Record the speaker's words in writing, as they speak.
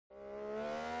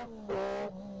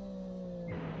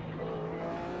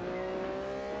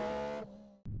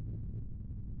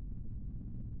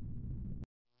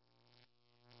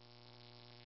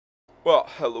Well,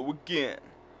 hello again.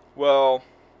 Well,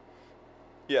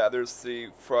 yeah, there's the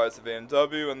fries of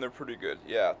A&W, and they're pretty good.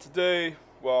 Yeah, today,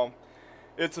 well,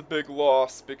 it's a big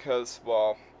loss because,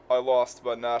 well, I lost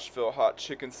my Nashville Hot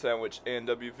Chicken Sandwich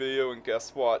A&W video, and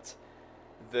guess what?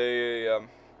 They,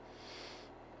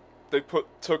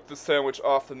 took the sandwich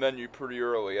off the menu pretty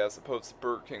early, as opposed to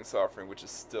Burger King's offering, which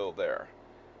is still there.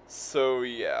 So,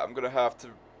 yeah, I'm gonna have to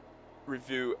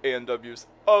review A&W's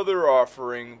other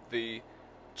offering, the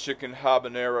chicken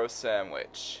habanero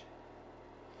sandwich.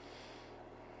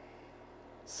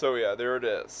 So yeah, there it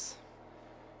is.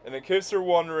 And in case you're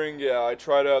wondering, yeah, I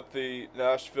tried out the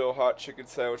Nashville Hot Chicken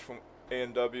Sandwich from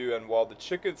A&W, and while the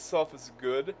chicken itself is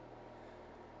good,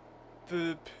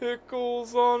 the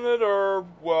pickles on it are,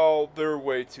 well, they're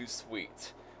way too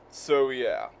sweet. So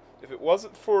yeah, if it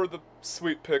wasn't for the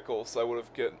sweet pickles, I would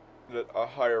have given it a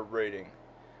higher rating.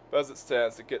 But as it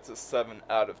stands, it gets a 7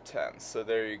 out of 10, so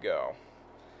there you go.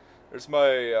 There's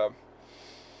my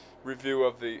review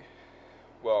of the,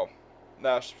 well,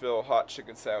 Nashville Hot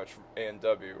Chicken Sandwich from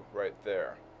A&W right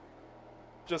there.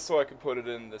 Just so I can put it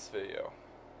in this video.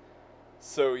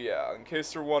 So yeah, in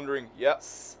case you're wondering,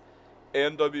 yes,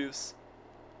 A&W's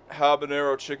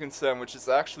Habanero Chicken Sandwich is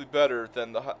actually better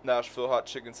than the Nashville Hot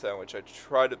Chicken Sandwich. I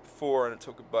tried it before and it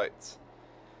took a bite,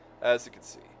 as you can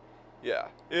see. Yeah,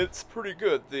 it's pretty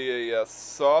good. The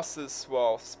sauce is,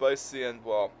 well, spicy and,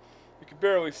 well, you can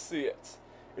barely see it.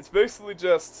 It's basically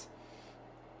just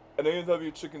an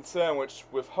A&W chicken sandwich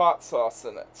with hot sauce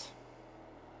in it.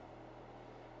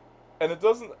 And it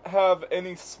doesn't have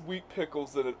any sweet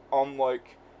pickles in it,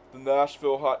 unlike the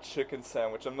Nashville Hot Chicken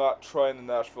Sandwich. I'm not trying the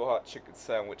Nashville Hot Chicken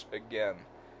Sandwich again.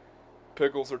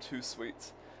 Pickles are too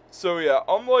sweet. So yeah,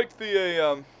 unlike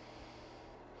the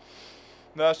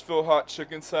Nashville Hot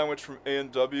Chicken Sandwich from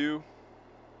A&W,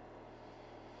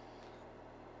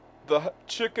 the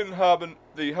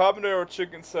habanero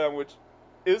chicken sandwich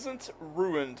isn't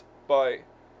ruined by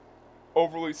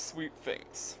overly sweet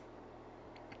things.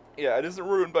 Yeah, it isn't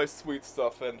ruined by sweet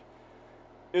stuff, and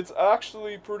it's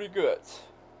actually pretty good.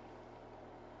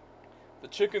 The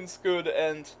chicken's good,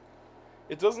 and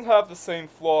it doesn't have the same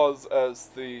flaws as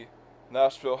the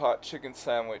Nashville Hot Chicken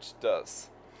Sandwich does.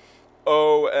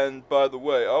 Oh, and by the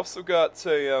way, I also got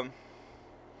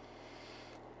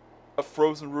a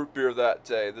frozen root beer that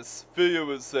day. This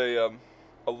video is a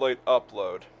late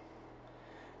upload.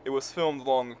 It was filmed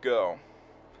long ago.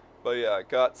 But yeah, I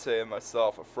got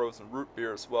myself a frozen root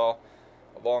beer as well,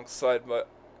 alongside my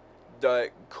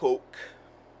Diet Coke.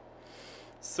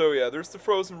 So yeah, there's the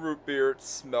frozen root beer.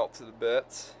 It's melted a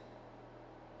bit.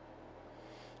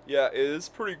 Yeah, it is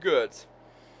pretty good.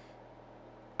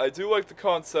 I do like the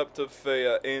concept of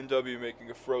A&W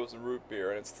making a frozen root beer,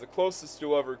 and it's the closest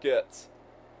you'll ever get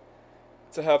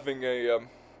to having a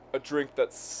drink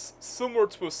that's similar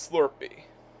to a Slurpee.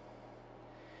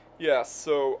 Yeah,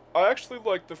 so I actually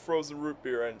like the frozen root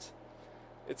beer, and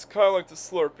it's kind of like the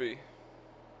Slurpee.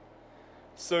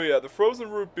 So yeah, the frozen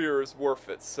root beer is worth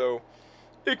it, so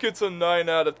it gets a 9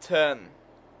 out of 10.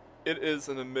 It is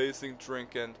an amazing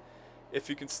drink, and if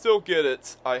you can still get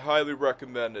it, I highly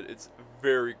recommend it. It's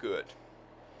very good.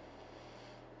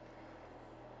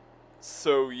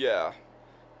 So yeah,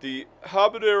 the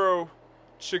habanero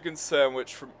chicken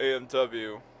sandwich from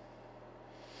A&W.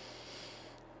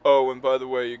 Oh, and by the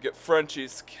way, you get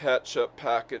Frenchie's ketchup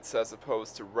packets as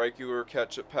opposed to regular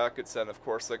ketchup packets, and of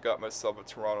course I got myself a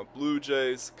Toronto Blue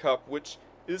Jays cup, which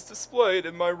is displayed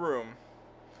in my room.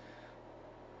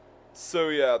 So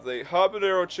yeah, the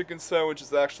habanero chicken sandwich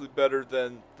is actually better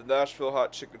than the Nashville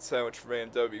Hot Chicken Sandwich from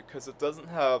A&W because it doesn't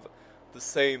have the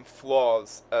same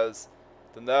flaws as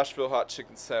the Nashville Hot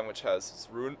Chicken Sandwich has.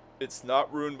 It's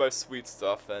not ruined by sweet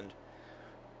stuff, and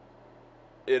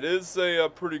it is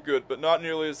pretty good, but not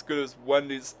nearly as good as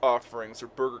Wendy's offerings or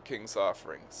Burger King's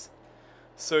offerings.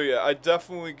 So yeah, I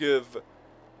definitely give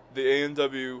the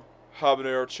A&W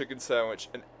Habanero Chicken Sandwich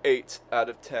an 8 out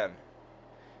of 10.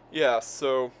 Yeah,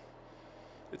 so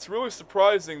it's really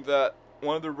surprising that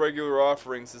one of the regular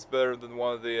offerings is better than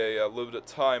one of the limited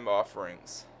time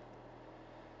offerings.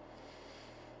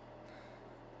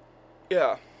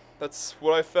 Yeah, that's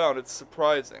what I found. It's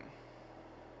surprising.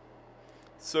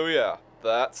 So yeah,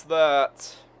 that's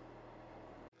that.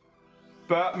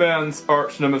 Batman's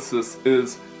arch nemesis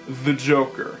is the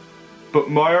Joker, but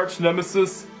my arch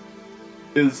nemesis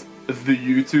is the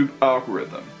YouTube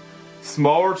algorithm.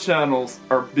 Smaller channels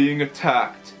are being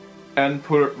attacked and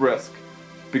put at risk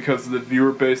because of the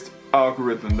viewer-based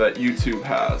algorithm that YouTube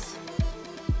has.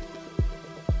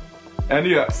 And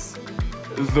yes,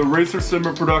 the Racer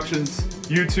Simmer Productions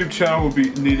YouTube channel will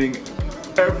be needing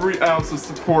every ounce of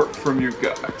support from you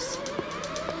guys.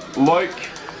 Like,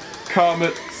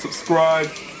 comment, subscribe,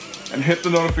 and hit the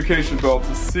notification bell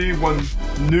to see when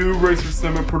new Racer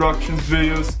Cinema Productions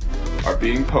videos are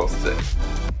being posted.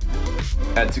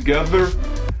 And together,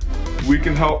 we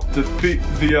can help defeat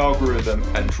the algorithm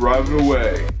and drive it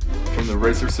away from the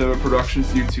Racer Cinema Productions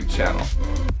YouTube channel.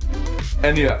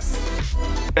 And yes,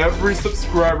 every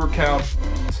subscriber count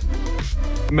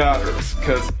matters,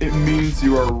 because it means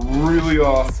you are really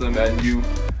awesome and you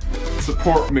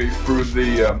support me through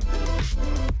the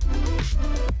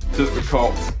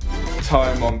difficult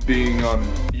time on being on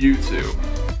YouTube.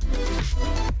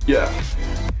 Yeah,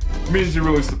 it means you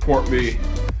really support me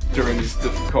during these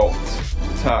difficult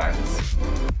times.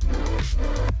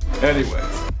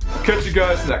 Anyways, I'll catch you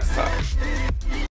guys next time.